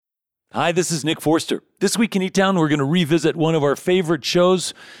Hi, this is Nick Forster. This week in eTown, we're going to revisit one of our favorite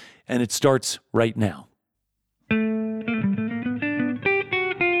shows, and it starts right now.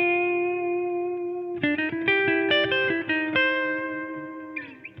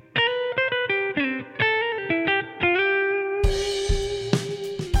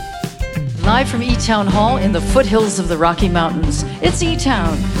 Live from eTown Hall in the foothills of the Rocky Mountains, it's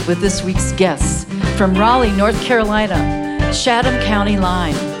eTown with this week's guests from Raleigh, North Carolina, Chatham County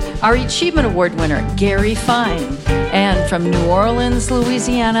Line, our Achievement Award winner, Gary Fine, and from New Orleans,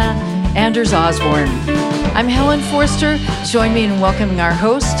 Louisiana, Anders Osborne. I'm Helen Forster. Join me in welcoming our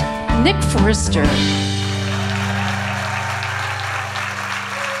host, Nick Forster.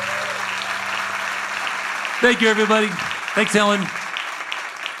 Thank you, everybody. Thanks, Helen.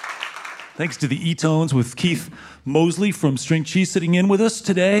 Thanks to the E-Tones with Keith Mosley from String Cheese sitting in with us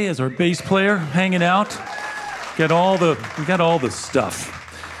today as our bass player, hanging out. We got all the stuff.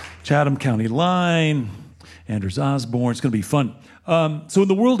 Chatham County Line, Anders Osborne. It's going to be fun. So in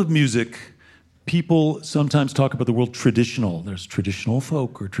the world of music, people sometimes talk about the world traditional. There's traditional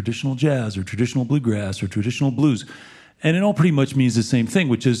folk or traditional jazz or traditional bluegrass or traditional blues. And it all pretty much means the same thing,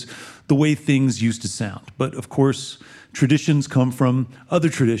 which is the way things used to sound. But of course, traditions come from other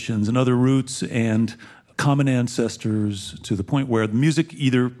traditions and other roots and common ancestors to the point where the music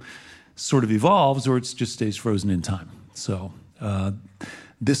either sort of evolves or it just stays frozen in time. So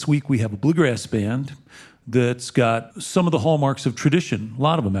this week we have a bluegrass band that's got some of the hallmarks of tradition, a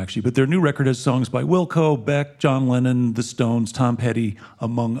lot of them actually, but their new record has songs by Wilco, Beck, John Lennon, The Stones, Tom Petty,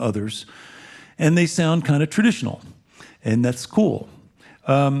 among others. And they sound kind of traditional, and that's cool.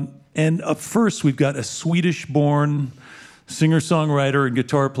 And up first, we've got a Swedish-born singer-songwriter and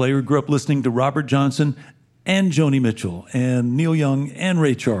guitar player who grew up listening to Robert Johnson and Joni Mitchell and Neil Young and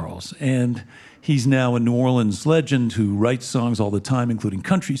Ray Charles. And he's now a New Orleans legend who writes songs all the time, including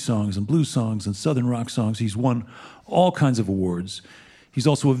country songs and blues songs and southern rock songs. He's won all kinds of awards. He's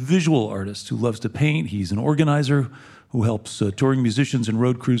also a visual artist who loves to paint. He's an organizer who helps touring musicians and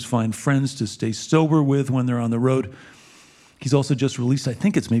road crews find friends to stay sober with when they're on the road. He's also just released, I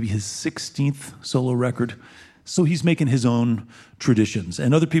think it's maybe his 16th solo record. So he's making his own traditions.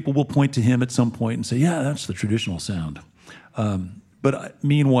 And other people will point to him at some point and say, yeah, that's the traditional sound. But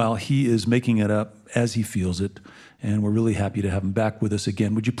meanwhile, he is making it up as he feels it. And we're really happy to have him back with us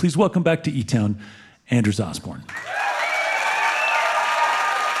again. Would you please welcome back to eTown, Anders Osborne.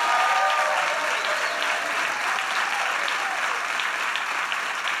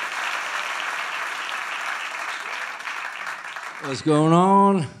 What's going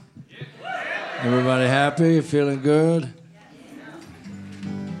on? Everybody happy? Feeling good?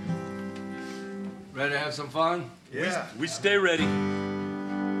 Ready to have some fun? Yeah. We stay ready.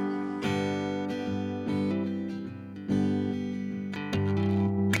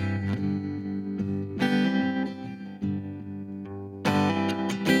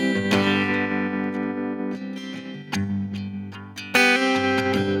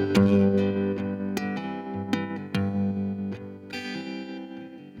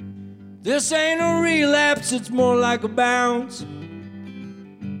 This ain't a relapse, it's more like a bounce.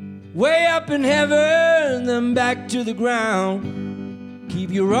 Way up in heaven, then back to the ground.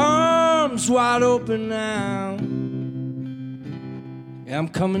 Keep your arms wide open now. Yeah, I'm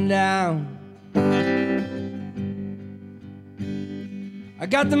coming down. I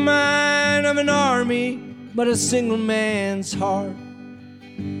got the mind of an army, but a single man's heart.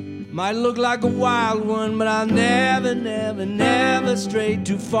 Might look like a wild one, but I'll never, never, never stray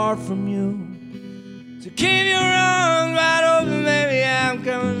too far from you. So keep your arms wide open, baby, I'm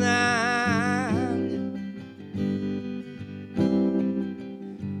coming down.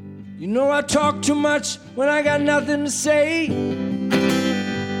 You know I talk too much when I got nothing to say.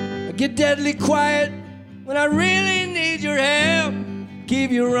 I get deadly quiet when I really need your help.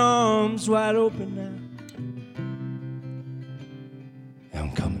 Keep your arms wide open now.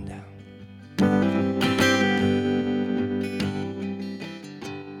 I'm coming down.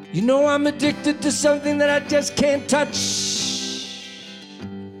 You know I'm addicted to something that I just can't touch.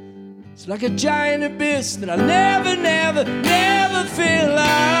 It's like a giant abyss that I'll never, never, never fill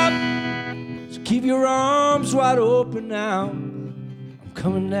up. So keep your arms wide open now. I'm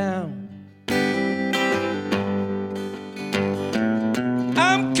coming down.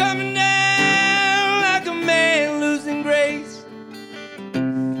 I'm coming down like a man losing grace.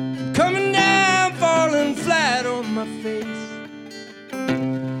 I'm coming down, falling flat on my face.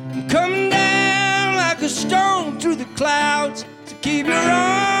 Coming down like a stone through the clouds. So keep your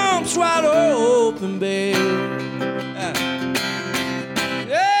arms wide open, babe.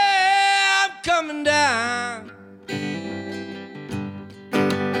 Yeah, I'm coming down.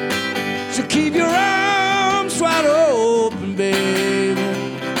 So keep your arms wide open, baby.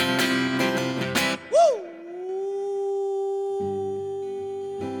 Woo!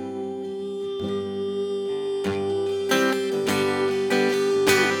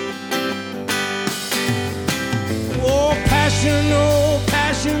 Oh, passion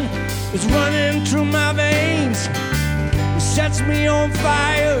is running through my veins. It sets me on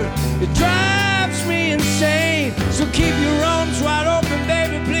fire. It drives me insane. So keep your arms wide open,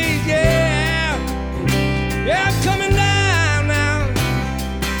 baby, please, yeah. Yeah, I'm coming down now.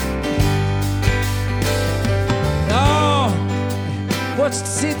 Oh, what's to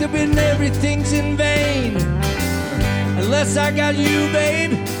say that when everything's in vain? Unless I got you,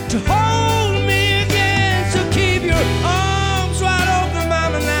 babe, to hold me again. So keep your arms wide open,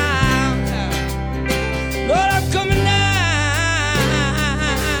 mama, now. Lord, I'm coming down.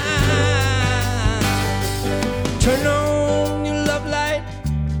 Turn on your love light,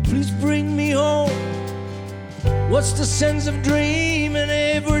 please bring me home. What's the sense of dreaming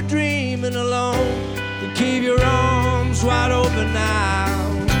if we're dreaming alone? And keep your arms wide open now.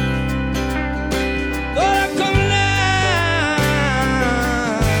 Lord, I'm coming down.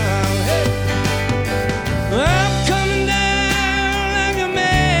 Hey. I'm coming down like a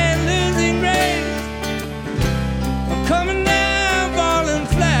man losing grace. I'm coming down, falling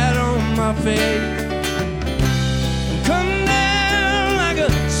flat on my face.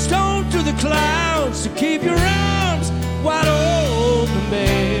 The clouds, so keep your arms wide open,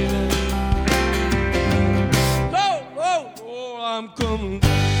 baby. Oh, oh, oh, I'm coming.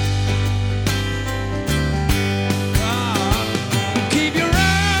 Keep your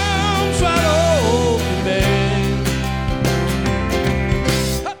arms wide open, baby.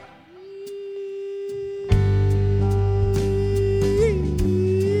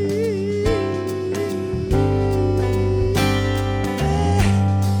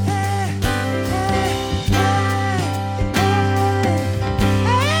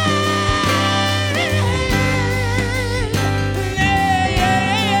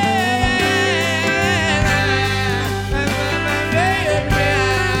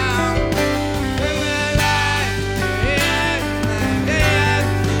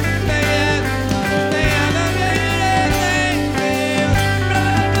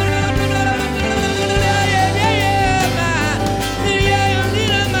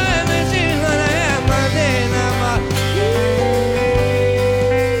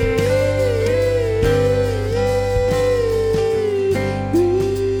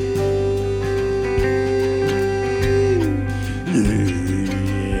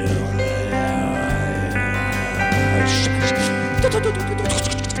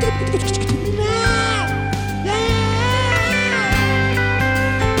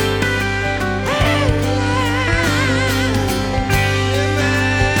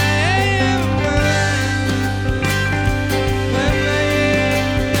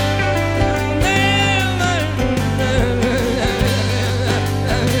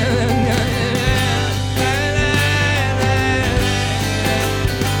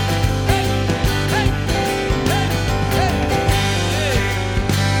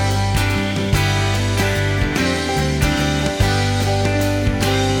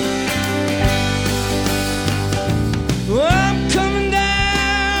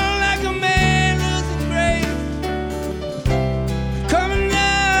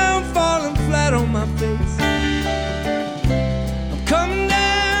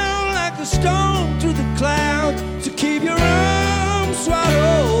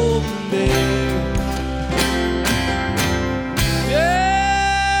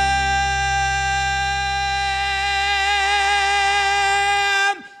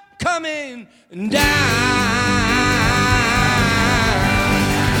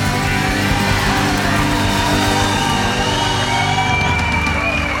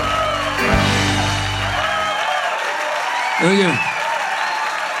 Thank you.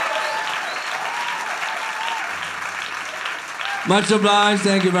 Much obliged.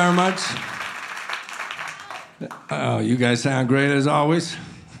 Thank you very much. Oh, you guys sound great as always.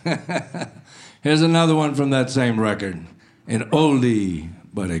 Here's another one from that same record. An oldie,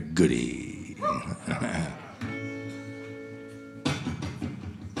 but a goodie.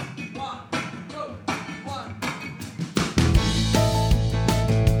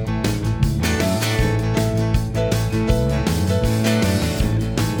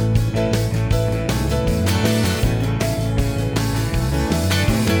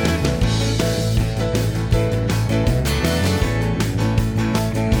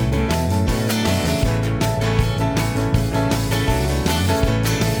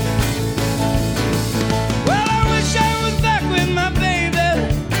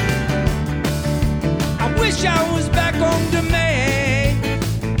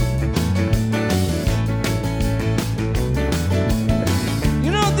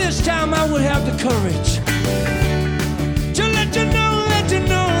 courage to let you know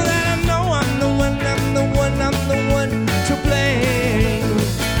that I know I'm the one to blame.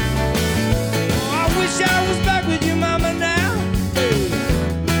 Oh, I wish I was back with you, mama, now.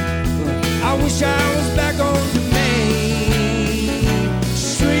 I wish I was back on the main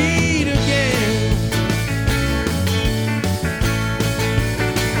street again.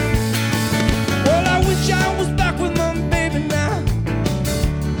 Well, I wish I was back with my baby now.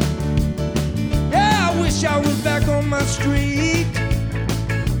 Yeah, I wish I was back on my street.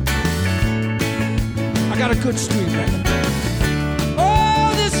 I got a good street record.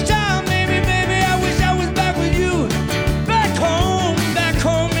 Oh, this time, baby, I wish I was back with you. Back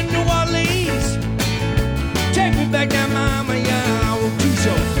home in New Orleans. Take me back there, mama, yeah, I will do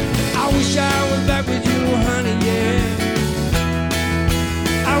so. I wish I was back with you, honey, yeah.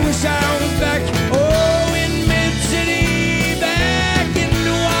 I wish I was back, oh, in Mid-City, back in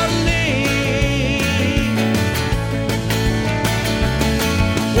New Orleans.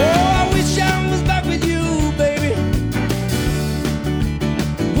 Oh, I wish I was back with you, baby.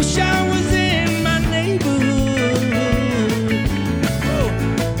 Wish I was in my neighborhood. Oh,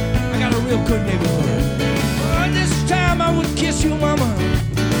 I got a real good neighborhood. Oh, this time I would kiss you, mama.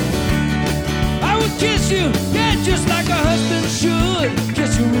 I would kiss you, yeah, just like a husband should.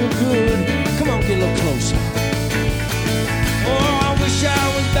 Kiss you real good. Come on, get a little closer. Oh, I wish I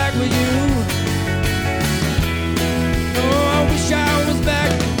was back with you. Oh, I wish I was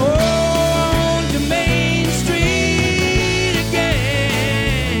back on the main street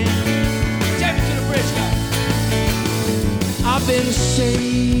again. Take me to the bridge, guys. I've been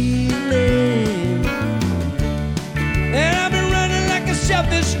sailing, and I've been running like a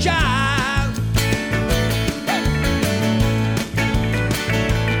selfish child.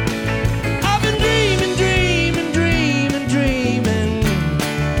 I've been dreaming.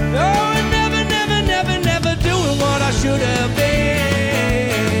 Oh, and never doing what I should have been.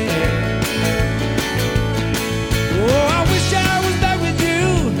 Oh, I wish I was back with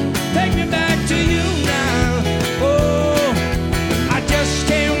you. Take me back to you now. Oh, I just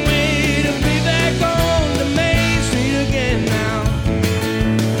can't wait to be back on the main street again now.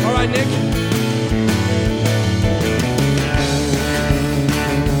 All right, Nick.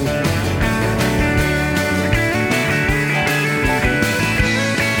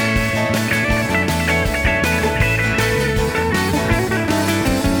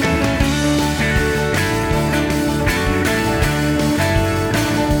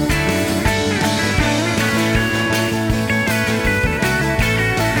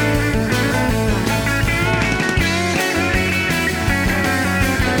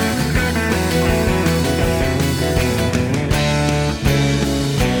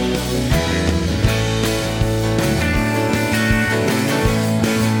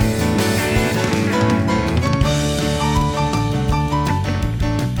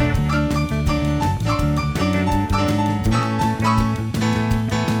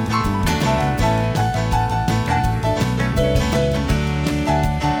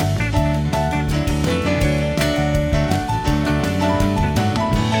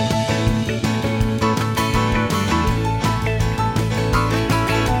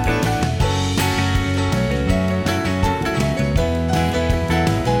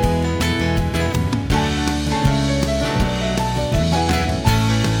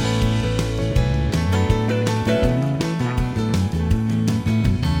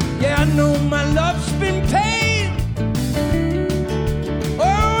 Yeah, I know my love's been paid.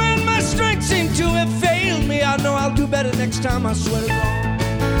 Oh, and my strength seemed to have failed me. I know I'll do better next time, I swear to God.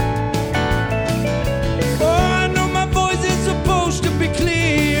 Oh, I know my voice is supposed to be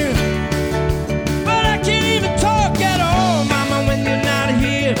clear, but I can't even talk at all, mama, when you're not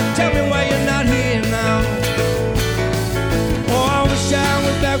here. Tell me why you're not here now. Oh, I wish I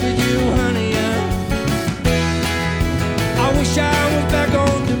was back with you, honey, yeah. I wish I was back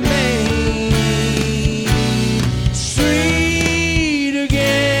on the main street again.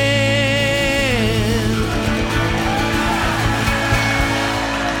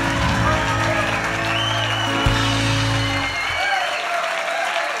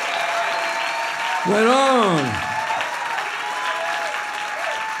 Right on.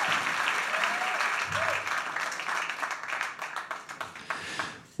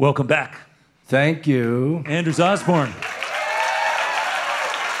 Welcome back. Thank you. Anders Osborne.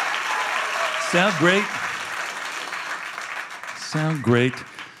 Sound great. Sound great.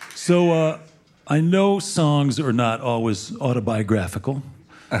 So I know songs are not always autobiographical,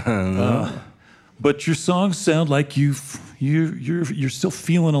 but your songs sound like you're still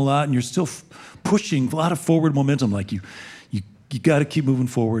feeling a lot, and you're still pushing a lot of forward momentum. Like you you got to keep moving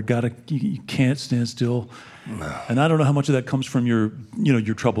forward. You can't stand still. No. And I don't know how much of that comes from your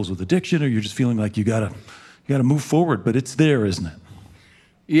troubles with addiction, or you're just feeling like you gotta move forward. But it's there, isn't it?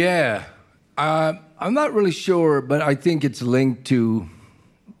 Yeah, I'm not really sure, but I think it's linked to,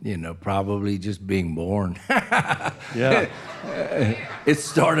 probably just being born. Yeah. It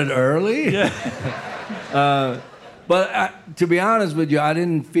started early. Yeah. But to be honest with you, I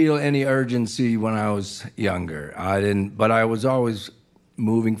didn't feel any urgency when I was younger. But I was always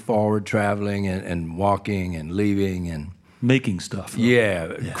moving forward, traveling and walking and leaving and making stuff.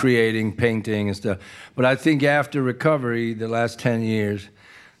 Yeah, creating, painting and stuff. But I think after recovery, the last 10 years,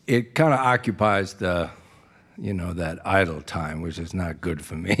 it kind of occupies that idle time, which is not good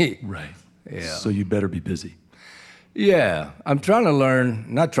for me. Right. Yeah. So you better be busy. Yeah, I'm trying to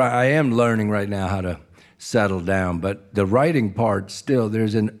learn. I am learning right now how to settle down. But the writing part, still,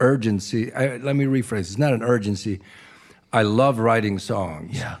 there's an urgency. Let me rephrase. It's not an urgency. I love writing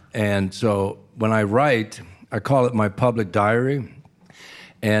songs. Yeah. And so when I write, I call it my public diary.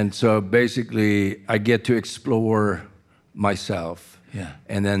 And so basically, I get to explore myself. Yeah.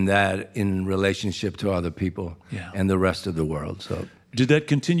 And then that in relationship to other people and the rest of the world. So did that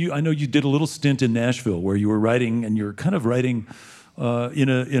continue? I know you did a little stint in Nashville where you were writing, and you're kind of writing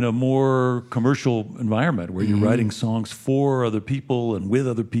in a more commercial environment where you're writing songs for other people and with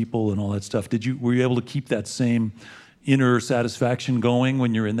other people and all that stuff. Were you able to keep that same inner satisfaction going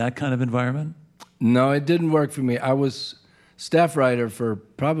when you're in that kind of environment? No, it didn't work for me. I was staff writer for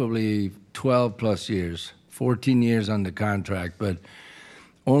probably 12 plus years, 14 years under contract, but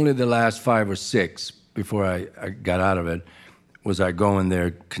only the last 5 or 6 before I got out of it was I going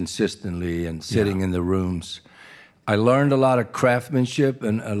there consistently and sitting in the rooms. I learned a lot of craftsmanship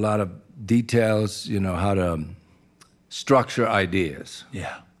and a lot of details, how to structure ideas.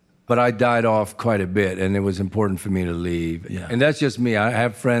 Yeah. But I died off quite a bit, and it was important for me to leave. Yeah. And that's just me. I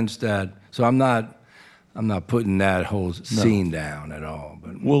have friends so I'm not putting that whole scene down at all.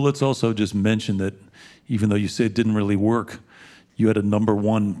 But well, let's also just mention that even though you say it didn't really work, you had a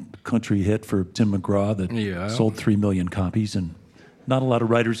 #1 country hit for Tim McGraw that sold 3 million copies, and not a lot of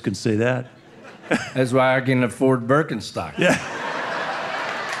writers can say that. That's why I can afford Birkenstock. Yeah.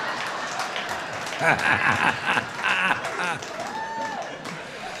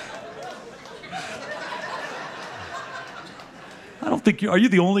 I don't think are you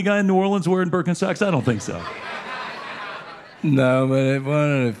the only guy in New Orleans wearing Birkenstocks? I don't think so. No, but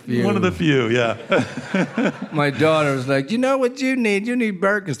one of the few. One of the few, yeah. My daughter was like, you know what you need? You need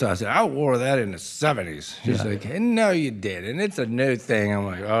Birkenstock. I said, I wore that in the 70s. She's like, hey, no, you didn't. It's a new thing. I'm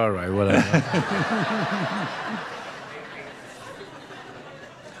like, all right, whatever.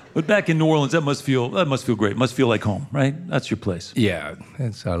 But back in New Orleans, that must feel great. It must feel like home, right? That's your place. Yeah,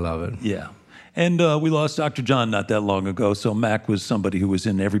 I love it. Yeah. And we lost Dr. John not that long ago, so Mac was somebody who was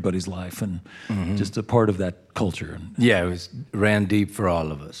in everybody's life and just a part of that culture. Yeah, it ran deep for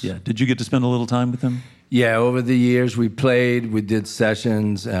all of us. Yeah. Did you get to spend a little time with him? Yeah, over the years we played, we did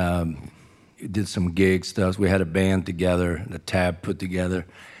sessions, did some gig stuff. We had a band together, the Tab put together,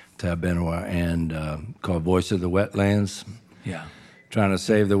 Tab Benoit, and called Voice of the Wetlands. Yeah. Trying to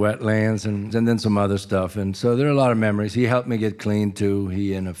save the wetlands and then some other stuff. And so there are a lot of memories. He helped me get clean too,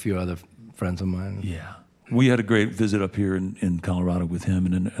 he and a few other friends of mine. Yeah. We had a great visit up here in Colorado with him,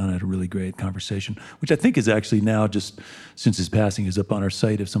 and I had a really great conversation, which I think is actually now, just since his passing, is up on our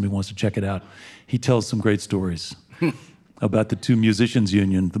site if somebody wants to check it out. He tells some great stories about the 2 musicians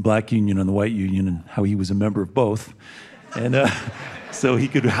union, the black union and the white union, and how he was a member of both. And so he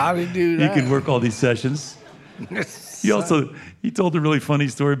could work all these sessions. He told a really funny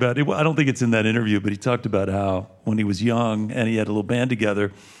story about it. I don't think it's in that interview, but he talked about how when he was young and he had a little band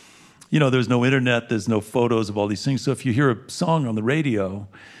together, there's no internet, there's no photos of all these things. So if you hear a song on the radio,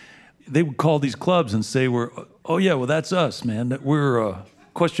 they would call these clubs and say, oh yeah, well that's us, man. We're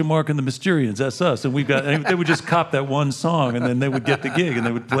question mark and the Mysterians, that's us. And they would just cop that one song, and then they would get the gig and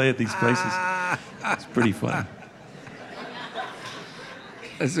they would play at these places. It's pretty funny.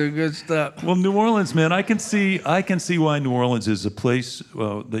 That's some good stuff. Well, New Orleans, man, I can see why New Orleans is a place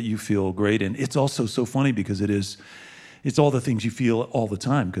that you feel great in. It's also so funny because it's all the things you feel all the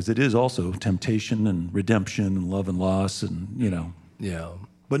time, because it is also temptation and redemption and love and loss and, Yeah.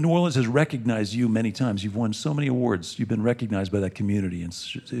 But New Orleans has recognized you many times. You've won so many awards. You've been recognized by that community.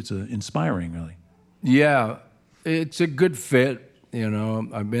 It's inspiring, really. Yeah, it's a good fit.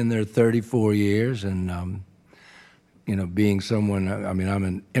 I've been there 34 years, and being someone, I'm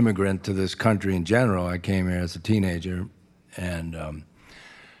an immigrant to this country in general. I came here as a teenager, and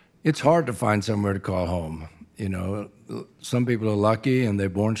it's hard to find somewhere to call home. Some people are lucky and they're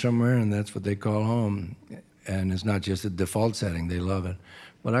born somewhere and that's what they call home. and it's not just a default setting. They love it.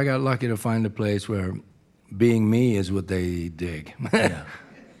 But I got lucky to find a place where being me is what they dig. Yeah.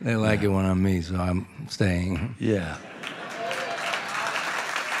 They like it when I'm me, so I'm staying. Yeah.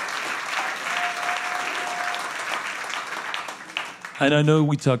 And I know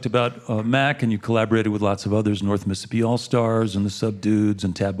we talked about Mac, and you collaborated with lots of others, North Mississippi All-Stars and the Subdudes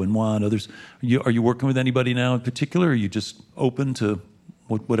and Tab Benoit and others. Are you working with anybody now in particular, or are you just open to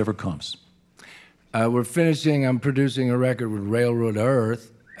whatever comes? We're finishing, I'm producing a record with Railroad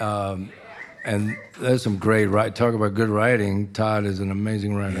Earth, and there's some great writing. Talk about good writing. Todd is an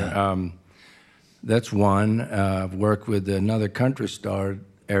amazing writer. Yeah. That's one. I've worked with another country star,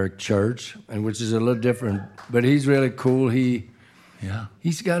 Eric Church, and which is a little different, but he's really cool.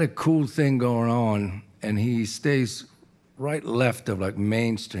 He's got a cool thing going on, and he stays right left of like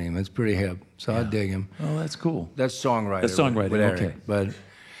mainstream. It's pretty hip, so I dig him. Oh, that's cool. That's songwriting. That's songwriting, with Eric. okay.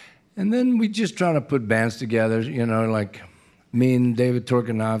 And then we just try to put bands together, you know, like me and David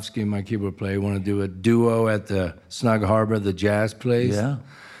Torkanovsky, my keyboard player, want to do a duo at the Snug Harbor, the jazz place. Yeah.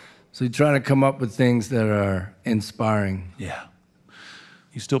 So you're trying to come up with things that are inspiring. Yeah.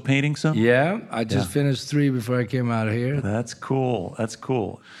 You still painting some? Yeah, I just finished 3 before I came out of here. That's cool. That's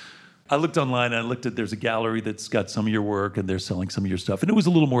cool. I looked online and I looked at, there's a gallery that's got some of your work and they're selling some of your stuff. And it was a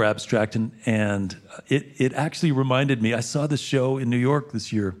little more abstract, and it actually reminded me, I saw this show in New York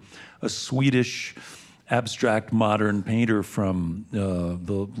this year, a Swedish abstract modern painter from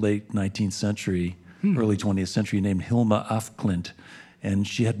the late 19th century, early 20th century, named Hilma af Klint. And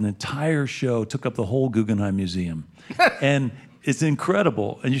she had an entire show, took up the whole Guggenheim Museum. And it's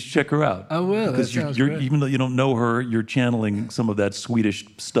incredible, and you should check her out. I will. Because you're even though you don't know her, you're channeling some of that Swedish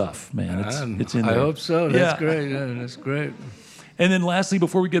stuff, man. It's in there. I hope so. That's great. Yeah, that's great. And then lastly,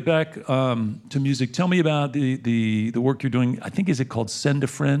 before we get back to music, tell me about the work you're doing. I think, is it called Send a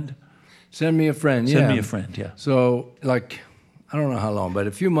Friend? Send Me a Friend, yeah. Send Me a Friend, yeah. So, like, I don't know how long, but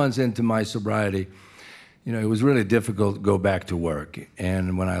a few months into my sobriety, you know, it was really difficult to go back to work.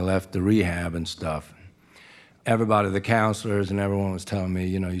 And when I left the rehab and stuff, everybody, the counselors and everyone was telling me,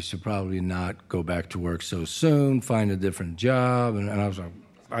 you know, you should probably not go back to work so soon, find a different job. And I was like,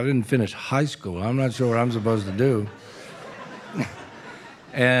 I didn't finish high school. I'm not sure what I'm supposed to do.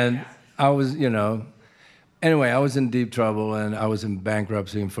 And I was, you know, anyway, I was in deep trouble, and I was in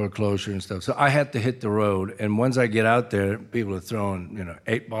bankruptcy and foreclosure and stuff. So I had to hit the road. And once I get out there, people are throwing, you know,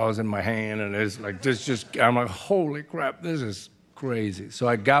 8 balls in my hand, and it's like, I'm like, holy crap, this is crazy. So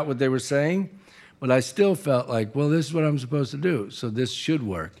I got what they were saying, but I still felt like, well, this is what I'm supposed to do, so this should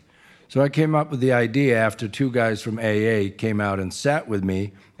work. So I came up with the idea after 2 guys from AA came out and sat with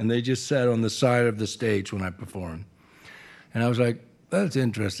me, and they just sat on the side of the stage when I performed. And I was like, that's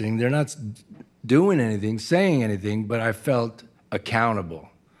interesting. They're not doing anything, saying anything, but I felt accountable,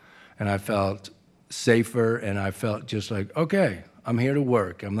 and I felt safer, and I felt just like, okay, I'm here to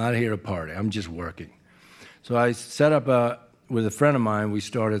work. I'm not here to party. I'm just working. So I set up with a friend of mine, we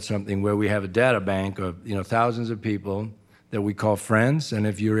started something where we have a data bank of, you know, thousands of people that we call friends, and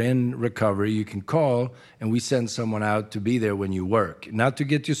if you're in recovery, you can call, and we send someone out to be there when you work. Not to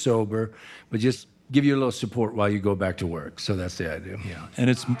get you sober, but just give you a little support while you go back to work. So that's the idea. Yeah, and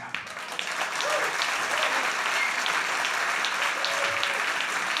it's...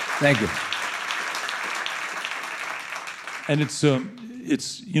 Thank you. And it's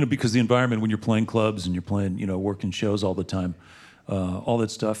you know, because the environment when you're playing clubs and you're playing, you know, working shows all the time, all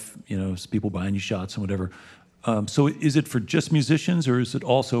that stuff, you know, people buying you shots and whatever. So is it for just musicians, or is it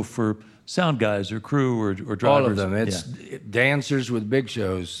also for sound guys or crew or drivers? All of them. It's dancers with big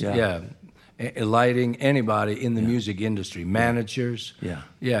shows. Yeah. Lighting, anybody in the music industry, managers.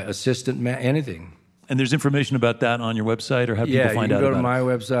 Yeah, assistant, anything. And there's information about that on your website, or how people find out about it? Yeah, you can go to my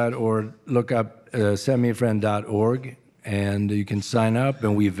website or look up sendmeafriend.org, and you can sign up,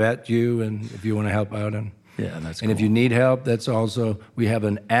 and we vet you, and if you want to help out. And that's cool. And if you need help, that's also, we have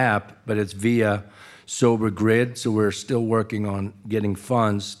an app, but it's via Sober Grid, so we're still working on getting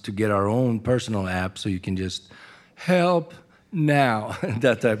funds to get our own personal app, so you can just help now,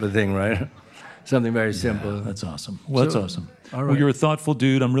 that type of thing, right? Something very simple. Yeah, that's awesome. Well, that's awesome. All right. Well, you're a thoughtful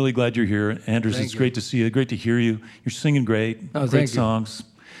dude. I'm really glad you're here. Anders, it's great to see you. Great to hear you. You're singing great. Oh, great songs.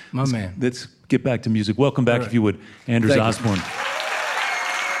 My man. Let's get back to music. Welcome back, if you would, Anders Osborne.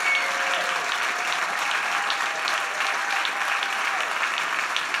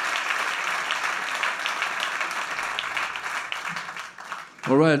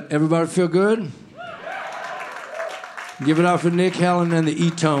 All right, everybody feel good? Give it up for Nick, Helen, and the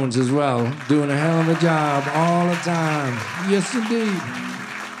eTones as well. Doing a hell of a job all the time. Yes, indeed.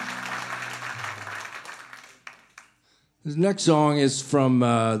 This next song is from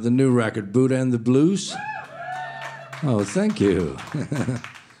the new record, Buddha and the Blues. Oh, thank you.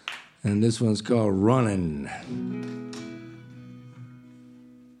 And this one's called Running.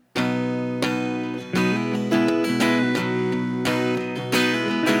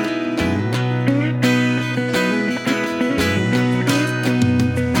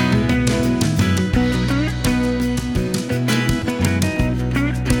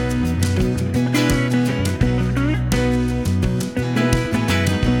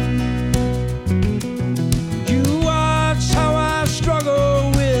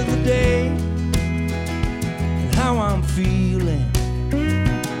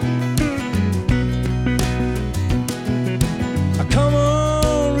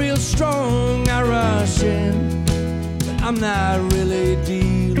 I'm not really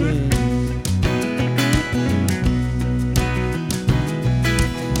dealing.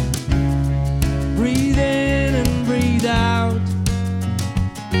 Breathe in and breathe out.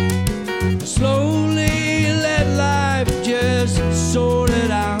 Slowly let life just sort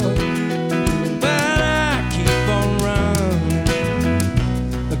it out. But I keep on running.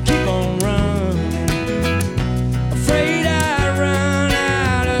 I keep on running. Afraid I run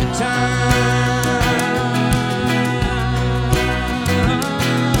out of time.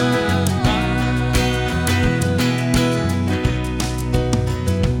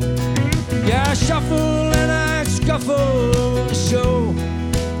 I shuffle and I scuffle to show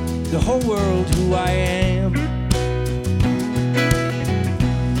the whole world who I am.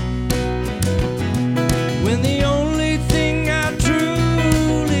 When the only thing I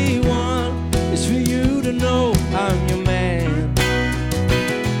truly want is for you to know I'm your man.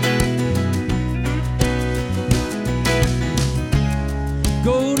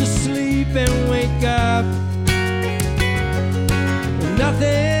 Go to sleep and wake up.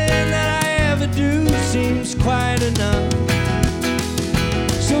 Nothing do seems quite enough.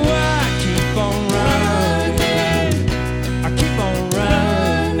 So I keep on running. I keep on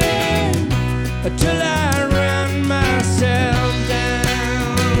running until I run myself down.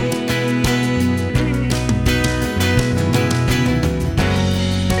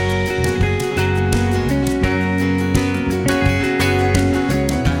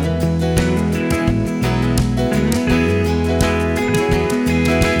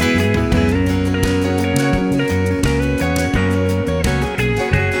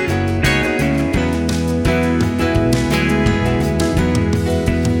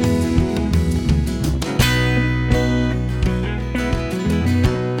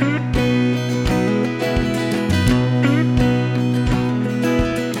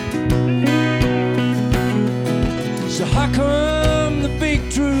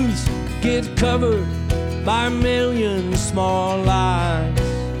 Covered by a million small lies.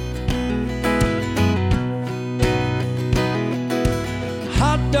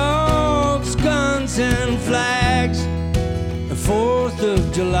 Hot dogs, guns and flags, the 4th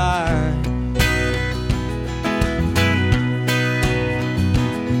of July.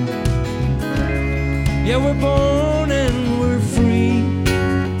 Yeah, we're born and we're free.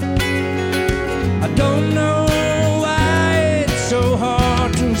 I don't know why it's so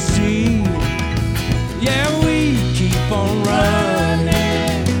hard to see. Yeah, we keep on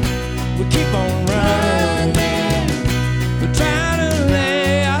running. We keep on running. We're trying to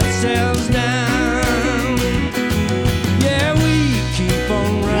lay ourselves down. Yeah, we keep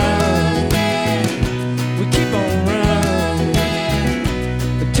on running. We keep on running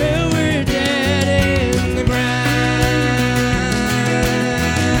until we're dead in the ground.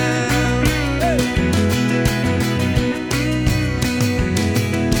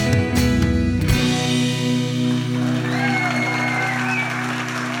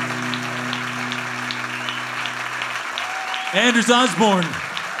 Osborne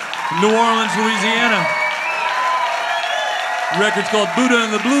from New Orleans, Louisiana. The record's called Buddha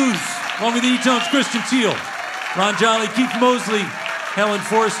and the Blues, along with eTown's Christian Teal, Ron Jolly, Keith Mosley, Helen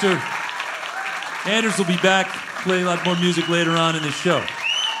Forster. Anders will be back, play a lot more music later on in the show.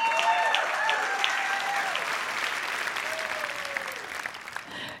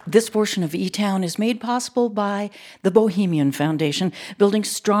 This portion of eTown is made possible by the Bohemian Foundation, building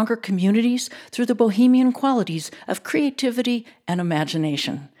stronger communities through the bohemian qualities of creativity and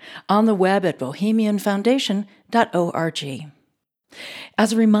imagination. On the web at bohemianfoundation.org.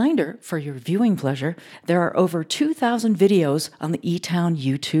 As a reminder, for your viewing pleasure, there are over 2,000 videos on the eTown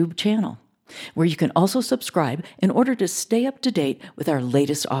YouTube channel, where you can also subscribe in order to stay up to date with our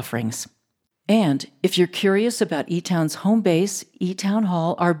latest offerings. And if you're curious about eTown's home base, eTown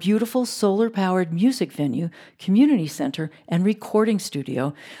Hall, our beautiful solar-powered music venue, community center, and recording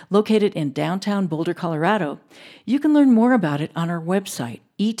studio located in downtown Boulder, Colorado, you can learn more about it on our website,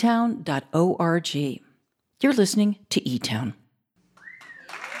 etown.org. You're listening to eTown.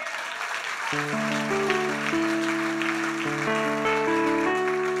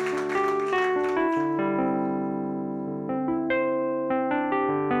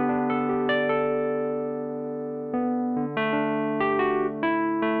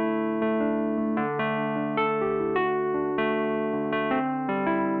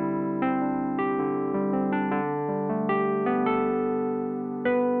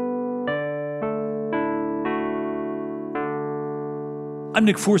 I'm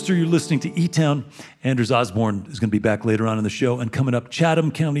Nick Forster. You're listening to eTown. Anders Osborne is going to be back later on in the show. And coming up,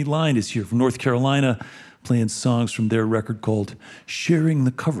 Chatham County Line is here from North Carolina, playing songs from their record called Sharing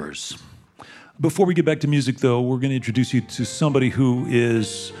the Covers. Before we get back to music, though, we're going to introduce you to somebody who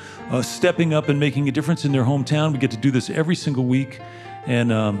is stepping up and making a difference in their hometown. We get to do this every single week.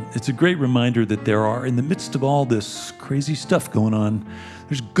 And it's a great reminder that there are, in the midst of all this crazy stuff going on,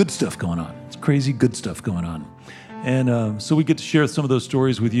 there's good stuff going on. It's crazy good stuff going on. And so we get to share some of those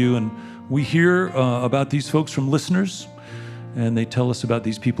stories with you. And we hear about these folks from listeners. And they tell us about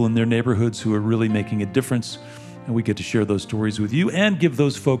these people in their neighborhoods who are really making a difference. And we get to share those stories with you and give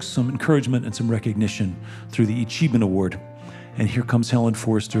those folks some encouragement and some recognition through the Achievement Award. And here comes Helen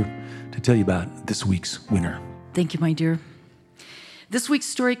Forster to tell you about this week's winner. Thank you, my dear. This week's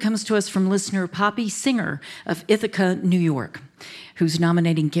story comes to us from listener Poppy Singer of Ithaca, New York, who's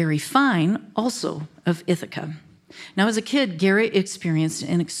nominating Gary Fine, also of Ithaca. Now, as a kid, Gary experienced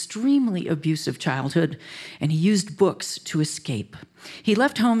an extremely abusive childhood, and he used books to escape. He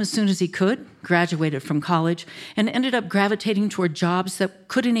left home as soon as he could, graduated from college, and ended up gravitating toward jobs that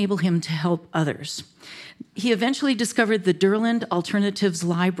could enable him to help others. He eventually discovered the Durland Alternatives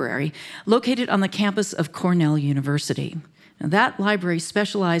Library, located on the campus of Cornell University. Now, that library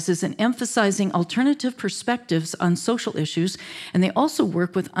specializes in emphasizing alternative perspectives on social issues, and they also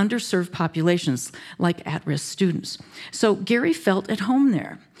work with underserved populations like at-risk students. So Gary felt at home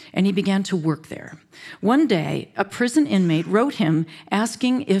there, and he began to work there. One day, a prison inmate wrote him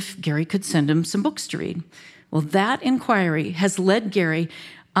asking if Gary could send him some books to read. Well, that inquiry has led Gary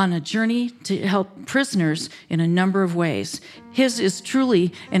on a journey to help prisoners in a number of ways. His is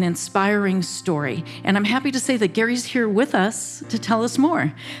truly an inspiring story, and I'm happy to say that Gary's here with us to tell us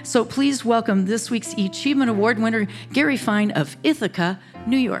more. So please welcome this week's Achievement Award winner, Gary Fine of Ithaca,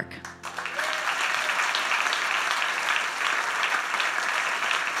 New York.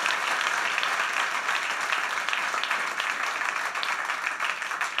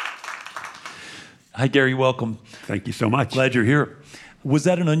 Hi, Gary. Welcome. Thank you so much. Glad you're here. Was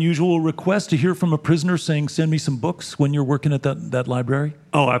that an unusual request to hear from a prisoner saying, send me some books when you're working at that library?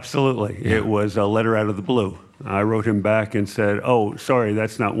 Oh, absolutely. Yeah. It was a letter out of the blue. I wrote him back and said, oh, sorry,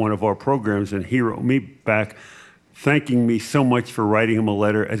 that's not one of our programs. And he wrote me back thanking me so much for writing him a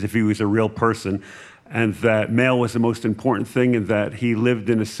letter as if he was a real person, and that mail was the most important thing, and that he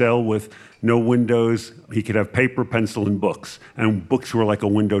lived in a cell with no windows. He could have paper, pencil, and books. And books were like a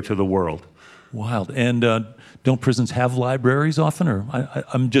window to the world. Wild. And don't prisons have libraries often? Or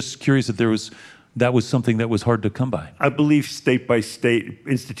I'm just curious if that was something that was hard to come by. I believe state by state,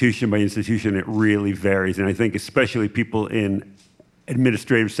 institution by institution, it really varies. And I think especially people in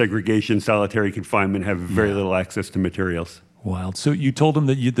administrative segregation, solitary confinement have very little access to materials. Wild. So you told him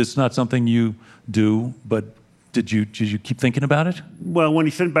that this is not something you do, but did you keep thinking about it? Well, when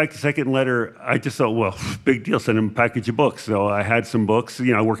he sent back the second letter, I just thought, well, big deal, send him a package of books. So I had some books.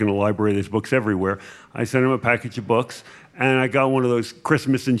 I work in a library, there's books everywhere. I sent him a package of books, and I got one of those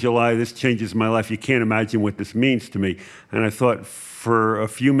Christmas in July, this changes my life, you can't imagine what this means to me. And I thought for a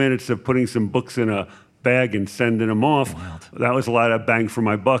few minutes of putting some books in a bag and sending them off, that was a lot of bang for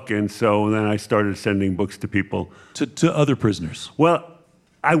my buck. And so then I started sending books to people. To other prisoners? Well,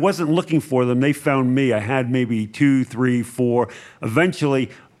 I wasn't looking for them. They found me. I had maybe 2, 3, 4. Eventually,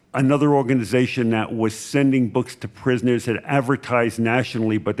 another organization that was sending books to prisoners had advertised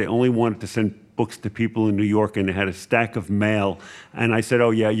nationally, but they only wanted to send books to people in New York, and they had a stack of mail. And I said, oh,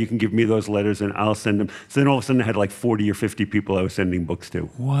 yeah, you can give me those letters, and I'll send them. So then all of a sudden, I had like 40 or 50 people I was sending books to.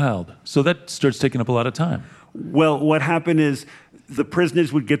 Wild. So that starts taking up a lot of time. Well, what happened is the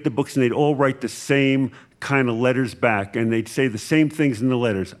prisoners would get the books, and they'd all write the same kind of letters back, and they'd say the same things in the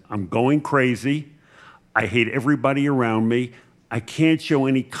letters. I'm going crazy. I hate everybody around me. I can't show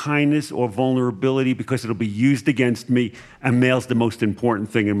any kindness or vulnerability because it'll be used against me, and mail's the most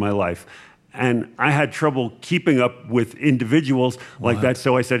important thing in my life. And I had trouble keeping up with individuals like that,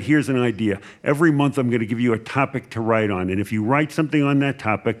 so I said, here's an idea. Every month I'm going to give you a topic to write on, and if you write something on that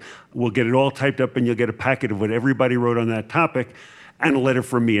topic, we'll get it all typed up, and you'll get a packet of what everybody wrote on that topic, and a letter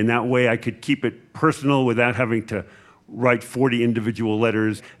from me. And that way I could keep it personal without having to write 40 individual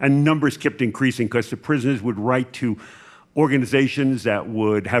letters, and numbers kept increasing because the prisoners would write to organizations that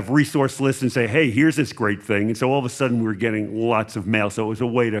would have resource lists and say, hey, here's this great thing. And so all of a sudden we were getting lots of mail. So it was a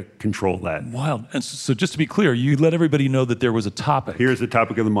way to control that. Wild. And so just to be clear, you let everybody know that there was a topic. Here's the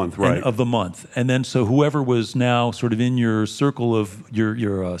topic of the month, right? Of the month. And then so whoever was now sort of in your circle of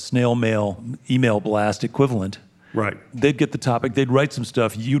your snail mail, email blast equivalent, right, they'd get the topic, they'd write some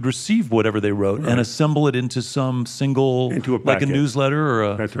stuff, you'd receive whatever they wrote and assemble it into some single, into a packet. like a newsletter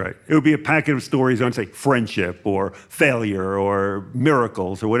or a... That's right. It would be a packet of stories on, say, friendship or failure or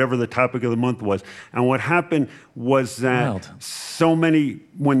miracles or whatever the topic of the month was. And what happened was that so many,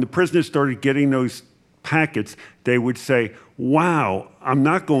 when the prisoners started getting those packets, they would say, wow, I'm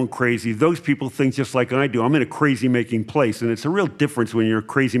not going crazy. Those people think just like I do. I'm in a crazy-making place. And it's a real difference when you're a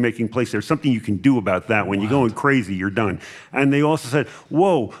crazy-making place. There's something you can do about that. When you're going crazy, you're done. And they also said,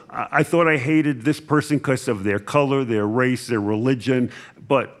 whoa, I thought I hated this person because of their color, their race, their religion.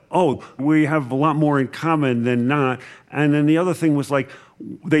 But, oh, we have a lot more in common than not. And then the other thing was like,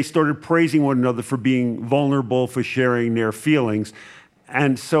 they started praising one another for being vulnerable, for sharing their feelings.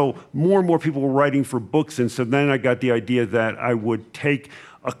 And so more and more people were writing for books. And so then I got the idea that I would take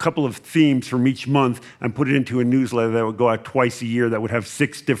a couple of themes from each month and put it into a newsletter that would go out twice a year that would have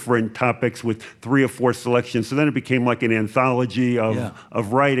 6 different topics with 3 or 4 selections. So then it became like an anthology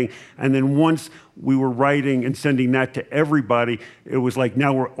of writing. And then once we were writing and sending that to everybody, it was like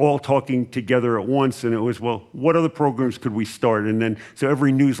now we're all talking together at once. And it was, well, what other programs could we start? And then, so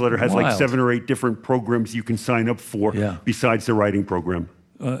every newsletter has like 7 or 8 different programs you can sign up for besides the writing program.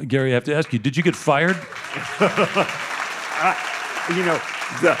 Gary, I have to ask you, did you get fired? You know,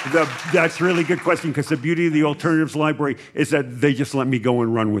 that's a really good question, because the beauty of the Alternatives Library is that they just let me go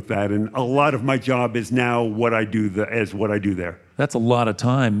and run with that. And a lot of my job is now what I do there. That's a lot of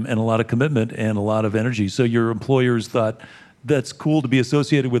time and a lot of commitment and a lot of energy. So your employers thought, that's cool to be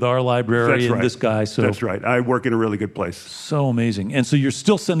associated with our library and this guy. So that's right. I work in a really good place. So amazing. And so you're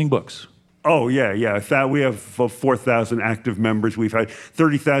still sending books? Oh, yeah. We have 4,000 active members. We've had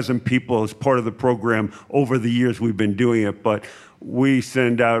 30,000 people as part of the program over the years we've been doing it. But we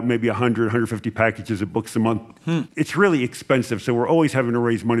send out maybe 100, 150 packages of books a month. It's really expensive, so we're always having to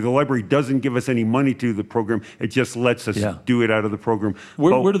raise money. The library doesn't give us any money to do the program. It just lets us do it out of the program.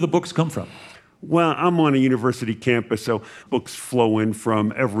 Where do the books come from? Well, I'm on a university campus, so books flow in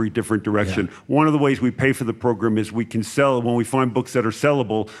from every different direction. One of the ways we pay for the program is we can sell, when we find books that are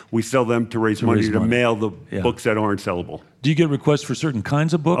sellable, we sell them to raise money to mail the books that aren't sellable. Do you get requests for certain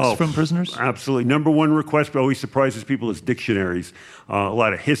kinds of books from prisoners? Absolutely. Number one request, but always surprises people, is dictionaries. A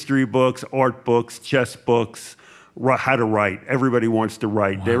lot of history books, art books, chess books, how to write. Everybody wants to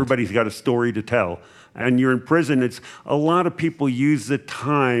write. Everybody's got a story to tell. And you're in prison, it's a lot of people use the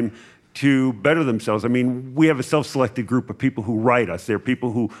time to better themselves. I mean, we have a self-selected group of people who write us. They're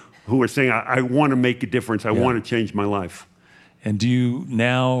people who are saying, I want to make a difference. I want to change my life. And do you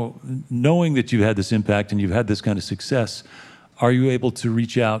now, knowing that you've had this impact and you've had this kind of success, are you able to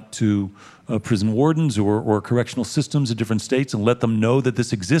reach out to prison wardens or correctional systems in different states and let them know that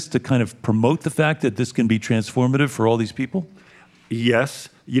this exists, to kind of promote the fact that this can be transformative for all these people? Yes.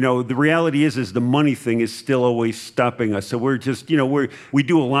 You know, the reality is the money thing is still always stopping us. So we're just, we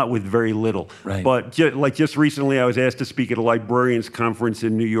do a lot with very little. Right. But just recently, I was asked to speak at a librarians conference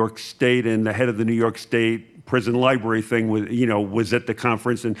in New York State, and the head of the New York State prison library thing was at the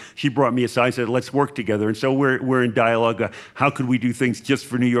conference, and she brought me aside and said, let's work together. And so we're in dialogue. How could we do things just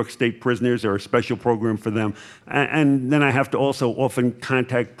for New York State prisoners, or a special program for them? And then I have to also often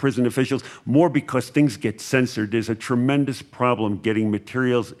contact prison officials, more because things get censored. There's a tremendous problem getting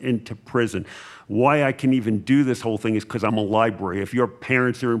materials into prison. Why I can even do this whole thing is because I'm a library. If your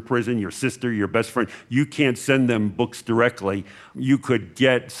parents are in prison, your sister, your best friend, you can't send them books directly. You could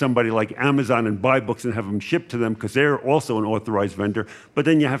get somebody like Amazon and buy books and have them shipped to them, because they're also an authorized vendor. But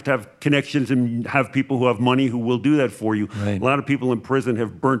then you have to have connections and have people who have money who will do that for you. Right. A lot of people in prison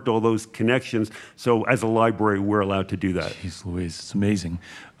have burnt all those connections. So as a library, we're allowed to do that. Jeez Louise, it's amazing.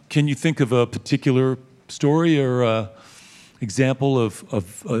 Can you think of a particular story or example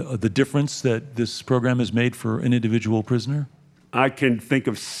of the difference that this program has made for an individual prisoner? I can think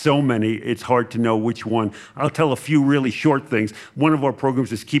of so many, it's hard to know which one. I'll tell a few really short things. One of our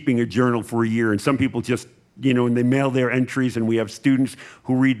programs is keeping a journal for a year, and some people just and they mail their entries, and we have students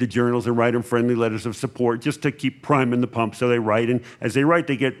who read the journals and write them friendly letters of support just to keep priming the pump. So they write, and as they write,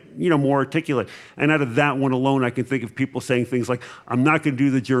 they get, more articulate. And out of that one alone, I can think of people saying things like, I'm not going to do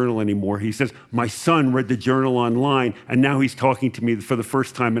the journal anymore. He says, my son read the journal online, and now he's talking to me for the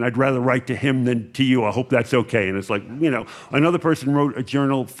first time, and I'd rather write to him than to you. I hope that's okay. And it's like, another person wrote a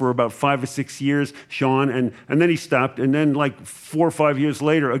journal for about 5 or 6 years, Sean, and then he stopped. And then like 4 or 5 years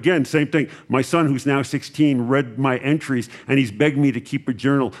later, again, same thing. My son, who's now 16, read my entries, and he's begged me to keep a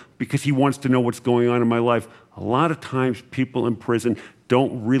journal because he wants to know what's going on in my life. A lot of times people in prison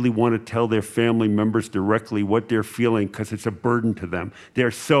don't really want to tell their family members directly what they're feeling because it's a burden to them.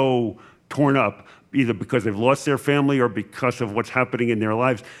 They're so torn up, either because they've lost their family or because of what's happening in their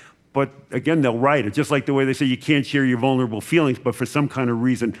lives. But again, they'll write it, just like the way they say you can't share your vulnerable feelings, but for some kind of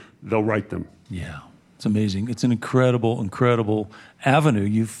reason, they'll write them. Yeah, it's amazing. It's an incredible, incredible avenue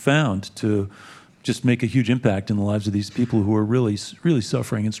you've found to just make a huge impact in the lives of these people who are really, really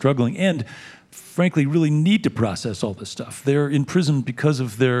suffering and struggling and, frankly, really need to process all this stuff. They're in prison because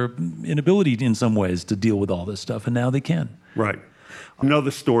of their inability in some ways to deal with all this stuff, and now they can. Right.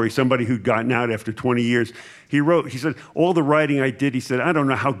 Another story, somebody who'd gotten out after 20 years, he said, all the writing I did, he said, I don't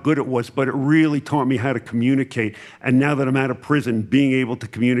know how good it was, but it really taught me how to communicate. And now that I'm out of prison, being able to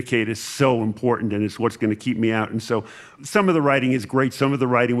communicate is so important, and it's what's going to keep me out. And so some of the writing is great, some of the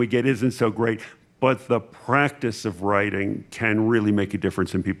writing we get isn't so great, but the practice of writing can really make a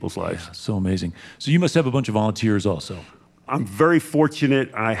difference in people's lives. Yeah, so amazing. So you must have a bunch of volunteers also. I'm very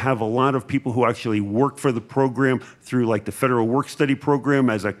fortunate. I have a lot of people who actually work for the program through like the Federal Work Study Program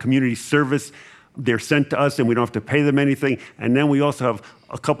as a community service. They're sent to us and we don't have to pay them anything. And then we also have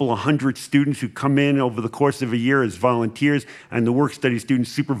a couple of hundred students who come in over the course of a year as volunteers, and the work study students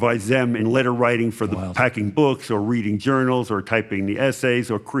supervise them in letter writing for the packing books or reading journals or typing the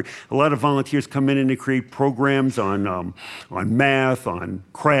essays. Or a lot of volunteers come in and they create programs on math, on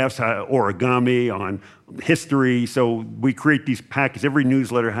crafts, origami, on history. So we create these packets. Every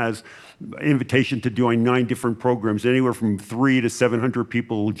newsletter has invitation to join 9 different programs. Anywhere from 300 to 700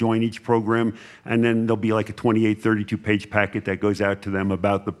 people will join each program, and then there'll be like a 28, 32-page packet that goes out to them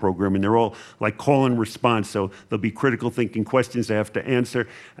about the program, and they're all like call and response. So there'll be critical thinking questions they have to answer,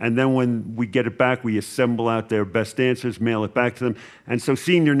 and then when we get it back, we assemble out their best answers, mail it back to them. And so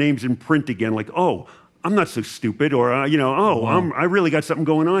seeing their names in print again, like, oh, I'm not so stupid, or, I really got something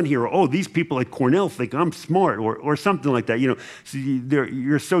going on here, or, oh, these people at Cornell think I'm smart, or something like that. So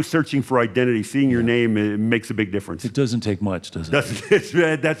you're so searching for identity. Seeing your name, it makes a big difference. It doesn't take much, does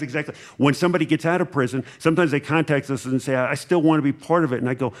it? That's exactly. When somebody gets out of prison, sometimes they contact us and say, I still want to be part of it. And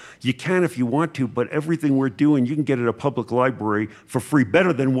I go, you can if you want to, but everything we're doing, you can get at a public library for free,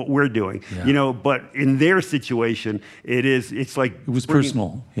 better than what we're doing. Yeah. But in their situation, it's like... It was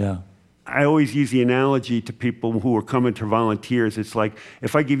personal, yeah. I always use the analogy to people who are coming to volunteers. It's like,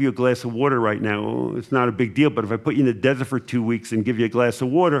 if I give you a glass of water right now, it's not a big deal. But if I put you in the desert for 2 weeks and give you a glass of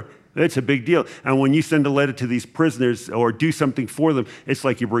water, it's a big deal. And when you send a letter to these prisoners or do something for them, it's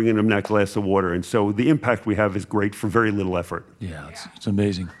like you're bringing them that glass of water. And so the impact we have is great for very little effort. Yeah, it's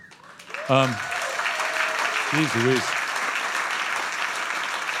amazing. Geez Louise.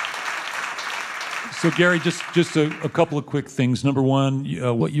 So, Gary, just a couple of quick things. Number one,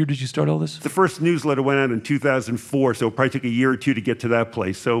 what year did you start all this? The first newsletter went out in 2004, so it probably took a year or two to get to that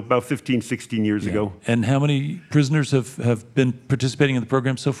place, so about 15, 16 years ago. And how many prisoners have been participating in the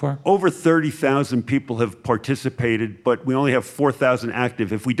program so far? Over 30,000 people have participated, but we only have 4,000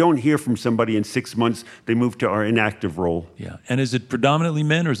 active. If we don't hear from somebody in 6 months, they move to our inactive role. Yeah. And is it predominantly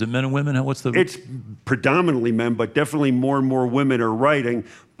men, or is it men and women? It's predominantly men, but definitely more and more women are writing,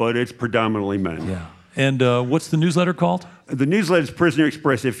 but it's predominantly men. Yeah. And what's the newsletter called? The newsletter is Prisoner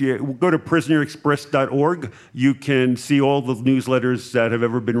Express. If you go to prisonerexpress.org, you can see all the newsletters that have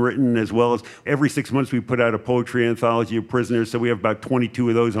ever been written, as well as every 6 months we put out a poetry anthology of prisoners. So we have about 22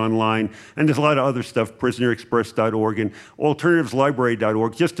 of those online. And there's a lot of other stuff, prisonerexpress.org and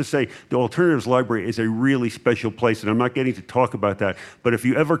alternativeslibrary.org. Just to say, the Alternatives Library is a really special place, and I'm not getting to talk about that. But if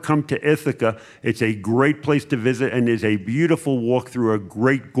you ever come to Ithaca, it's a great place to visit, and there's a beautiful walk through a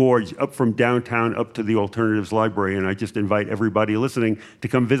great gorge up from downtown up to the Alternatives Library. And I just invite everybody listening to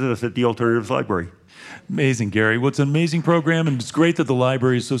come visit us at the Alternatives Library. Amazing, Gary. Well, it's an amazing program, and it's great that the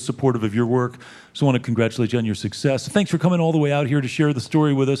library is so supportive of your work. So I want to congratulate you on your success. Thanks for coming all the way out here to share the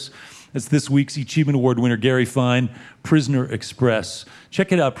story with us. It's this week's Achievement Award winner, Gary Fine, Prisoner Express.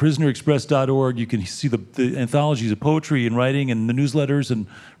 Check it out, prisonerexpress.org. You can see the anthologies of poetry and writing and the newsletters, and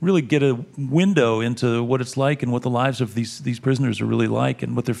really get a window into what it's like and what the lives of these prisoners are really like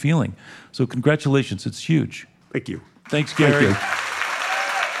and what they're feeling. So congratulations. It's huge. Thank you. Thanks, Gary. Thank you.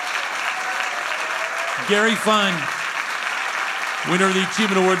 Gary Fine, winner of the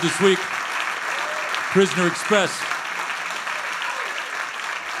Achievement Award this week, Prisoner Express.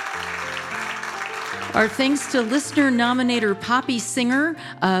 Our thanks to listener nominator Poppy Singer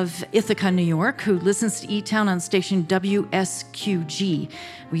of Ithaca, New York, who listens to eTown on station WSQG.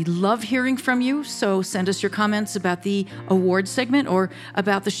 We love hearing from you, so send us your comments about the award segment or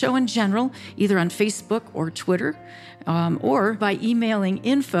about the show in general, either on Facebook or Twitter, or by emailing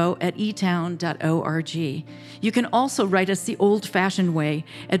info@etown.org. You can also write us the old-fashioned way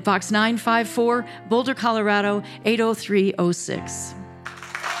at Box 954, Boulder, Colorado, 80306.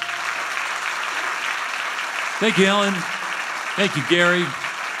 Thank you, Ellen. Thank you, Gary.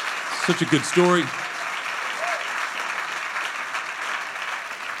 Such a good story.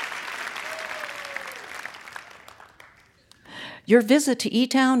 Your visit to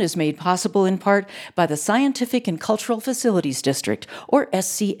eTown is made possible in part by the Scientific and Cultural Facilities District, or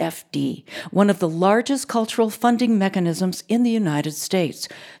SCFD, one of the largest cultural funding mechanisms in the United States,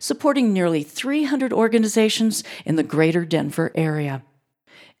 supporting nearly 300 organizations in the greater Denver area.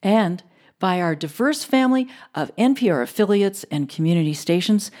 And by our diverse family of NPR affiliates and community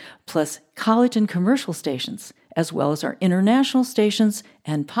stations, plus college and commercial stations, as well as our international stations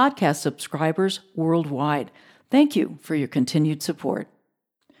and podcast subscribers worldwide. Thank you for your continued support.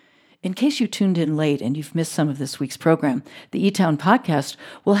 In case you tuned in late and you've missed some of this week's program, the eTown podcast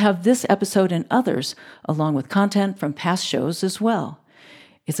will have this episode and others, along with content from past shows as well.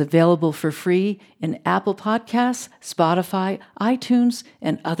 It's available for free in Apple Podcasts, Spotify, iTunes,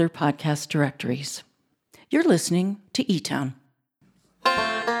 and other podcast directories. You're listening to eTown.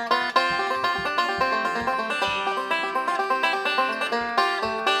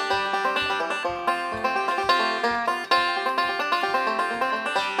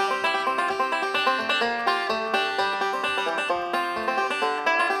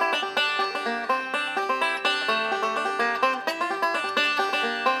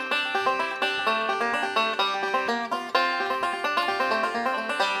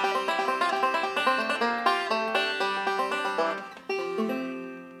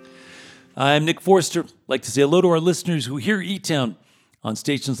 I'm Nick Forster. I'd like to say hello to our listeners who hear eTown on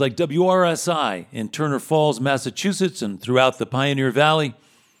stations like WRSI in Turner Falls, Massachusetts, and throughout the Pioneer Valley,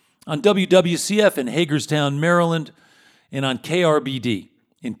 on WWCF in Hagerstown, Maryland, and on KRBD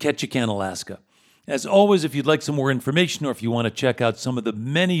in Ketchikan, Alaska. As always, if you'd like some more information or if you want to check out some of the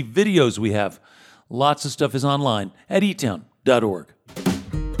many videos we have, lots of stuff is online at eTown.org.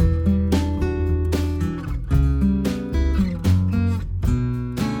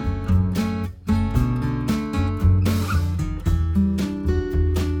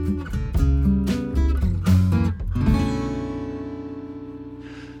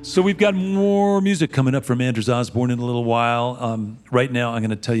 So we've got more music coming up from Anders Osborne in a little while. Right now, I'm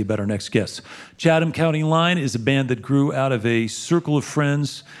going to tell you about our next guest. Chatham County Line is a band that grew out of a circle of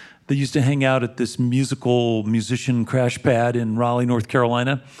friends that used to hang out at this musician crash pad in Raleigh, North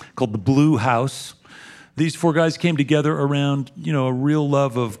Carolina, called the Blue House. These four guys came together around, a real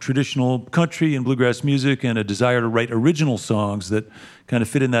love of traditional country and bluegrass music and a desire to write original songs that kind of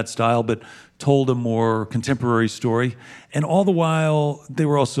fit in that style, but told a more contemporary story. And all the while, they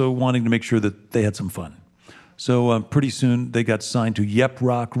were also wanting to make sure that they had some fun. So pretty soon, they got signed to Yep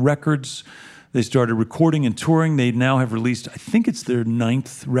Rock Records. They started recording and touring. They now have released, I think it's their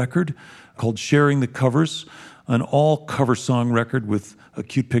 9th record, called Sharing the Covers, an all-cover song record with a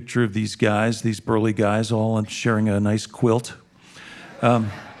cute picture of these guys, these burly guys, all sharing a nice quilt.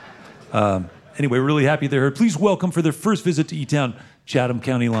 Anyway, really happy they're here. Please welcome for their first visit to eTown, Chatham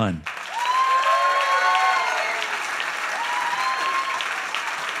County Line.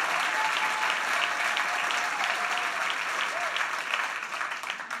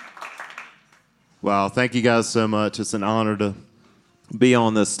 Wow, thank you guys so much. It's an honor to be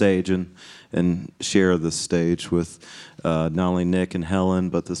on this stage and share this stage with not only Nick and Helen,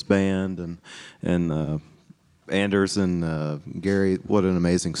 but this band and Anders and Gary. What an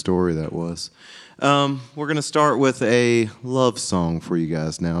amazing story that was. We're going to start with a love song for you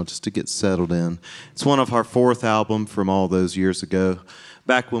guys now, just to get settled in. It's one of our 4th album from all those years ago,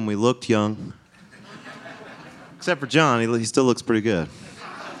 back when we looked young. Except for John, he still looks pretty good.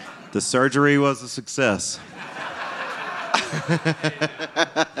 The surgery was a success.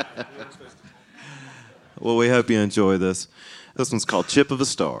 Well, we hope you enjoy this. This one's called Chip of a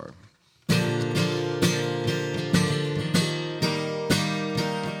Star.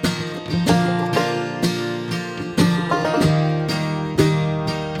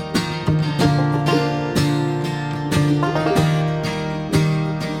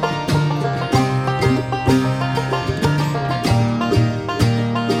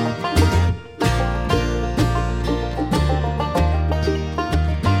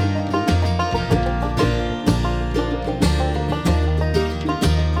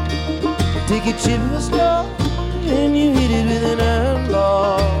 Take a chip of straw and you hit it with an iron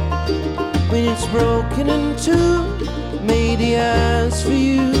bar. When it's broken in two, made the eyes for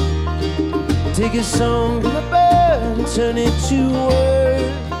you. Take a song from a bird and turn it to a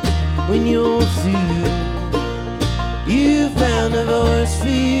word. When you're through, you found a voice for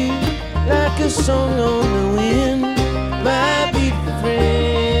you, like a song on the wind. My beautiful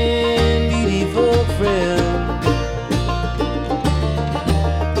friend, beautiful friend.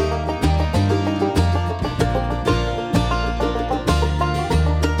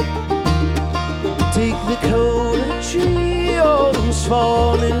 Take the cold of a tree, autumn's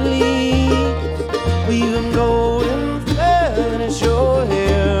falling leaves, weave them golden furnish your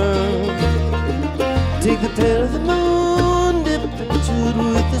hair. Take the pale of the moon, dip into it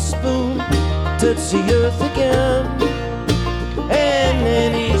with a spoon, touch the earth again, and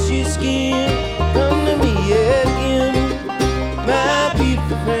then ease your skin. Come to me again, my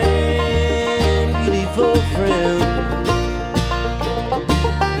beautiful friend, beautiful friend.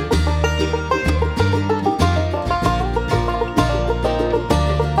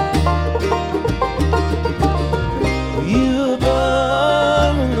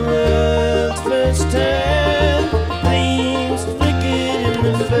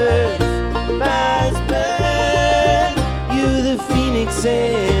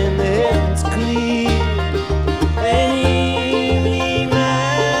 And the heaven's clear, and evening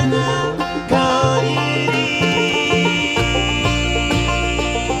light now call it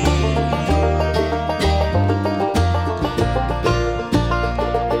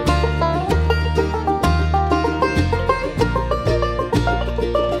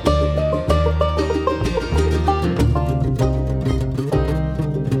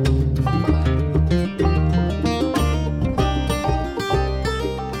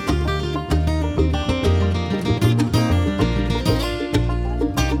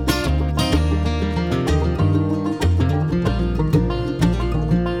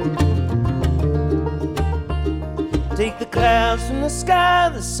Take the clouds from the sky,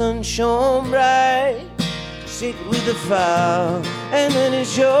 the sun shone bright. Shake it with the fire, and then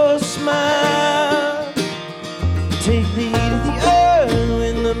it's your smile. Take the heat of the earth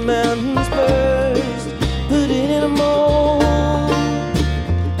when the mountains burst, put it in a mold,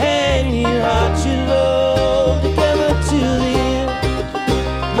 and you heart your love together till the end.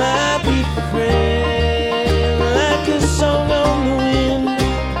 My beautiful friend, like a song on the wind.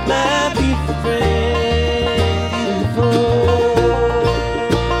 My beautiful friend.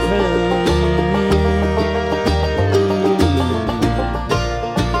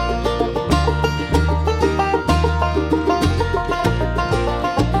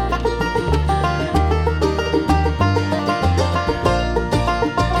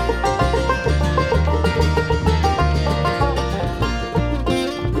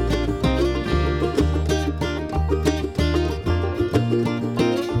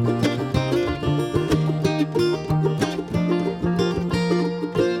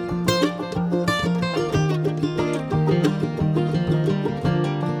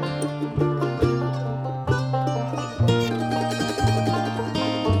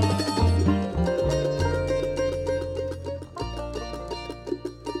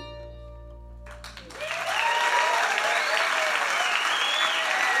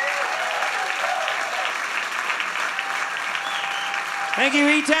 Thank you,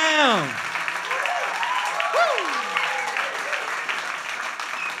 eTown.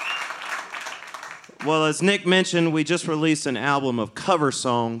 Well, as Nick mentioned, we just released an album of cover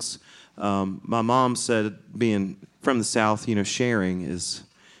songs. My mom said, being from the South, sharing is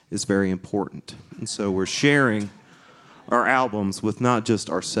very important. And so we're sharing our albums with not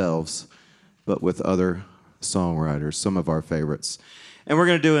just ourselves, but with other songwriters, some of our favorites. And we're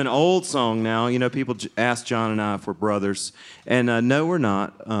going to do an old song now. People ask John and I if we're brothers. And no, we're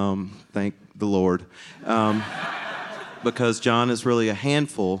not, thank the Lord. Because John is really a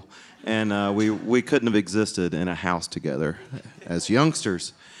handful, and we couldn't have existed in a house together as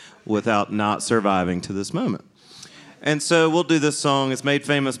youngsters without not surviving to this moment. And so we'll do this song. It's made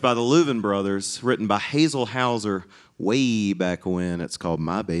famous by the Louvin brothers, written by Hazel Hauser way back when. It's called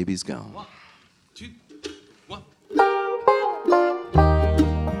My Baby's Gone. 1, 2, 1.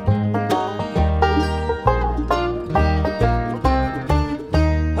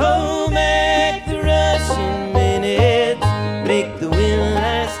 Hold back the rushing minutes, make the wind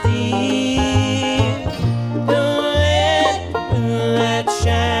lie still. Don't let the moonlight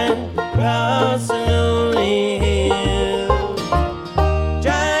shine across the lonely hill.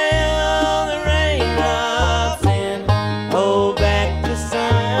 Dry all the raindrops and hold back the sun.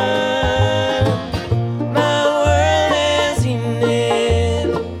 My world has ended,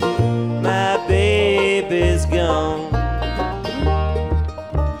 my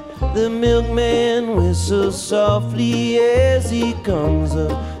milkman whistles softly as he comes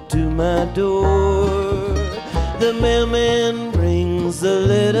up to my door. The mailman brings the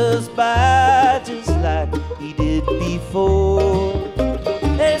letters by just like he did before.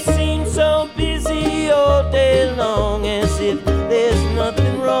 They seem so busy all day long, as if there's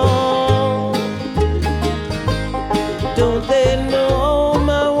nothing wrong. Don't they know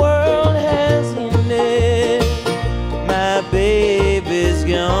my world has ended? My baby's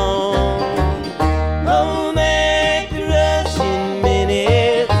gone. Oh, make the rushing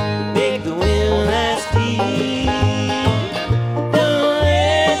minutes, make the wind last deep. Don't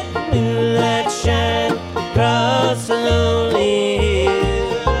let the moonlight shine across the lonely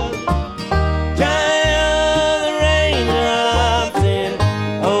hill. Dry all the raindrops and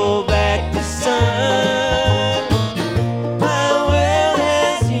hold back the sun. My world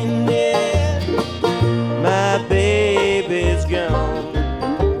has ended, my baby's gone.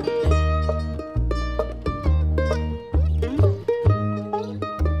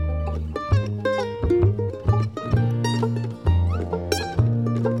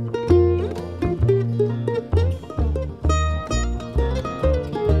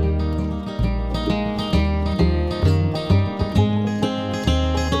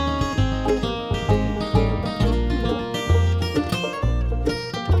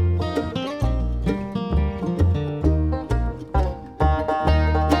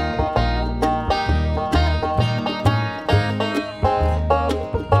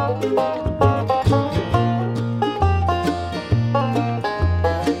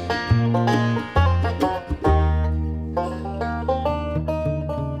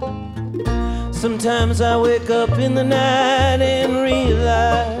 Sometimes I wake up in the night and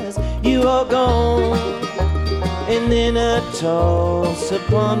realize you are gone. And then I toss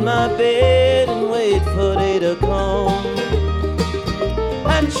upon my bed and wait for day to come.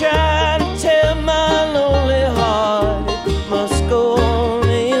 I try to tell my lonely heart it must go on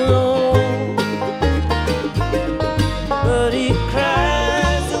alone, but he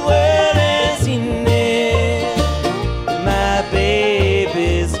cries the world has ended, my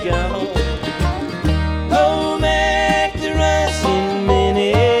baby's gone. Oh, make the rushing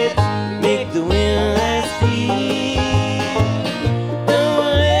minutes, make the wind last deep.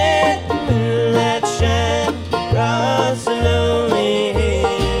 Don't let the moonlight shine across the lonely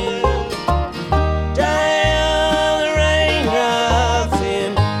hill. Dry all the raindrops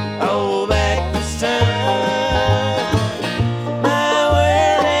and hold back the sun. My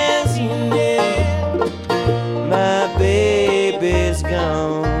world has ended, my baby's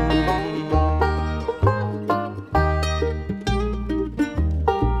gone.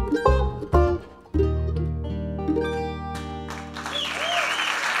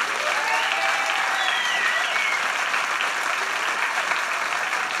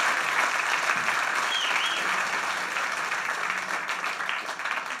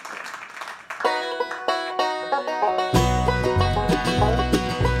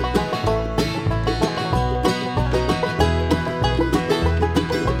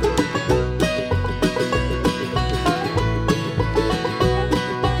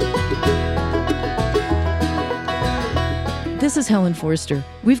 This is Helen Forster.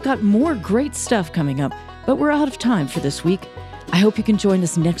 We've got more great stuff coming up, but we're out of time for this week. I hope you can join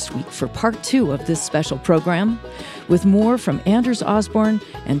us next week for part 2 of this special program, with more from Anders Osborne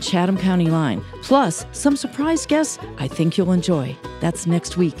and Chatham County Line, plus some surprise guests I think you'll enjoy. That's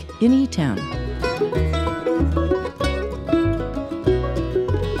next week in eTown.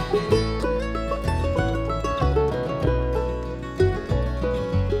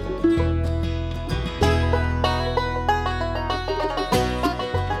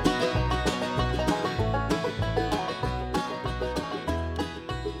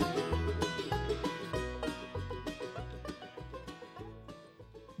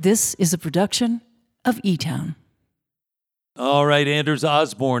 This is a production of eTown. All right, Anders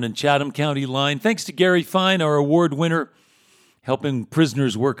Osborne and Chatham County Line. Thanks to Gary Fine, our award winner, helping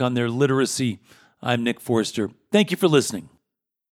prisoners work on their literacy. I'm Nick Forster. Thank you for listening.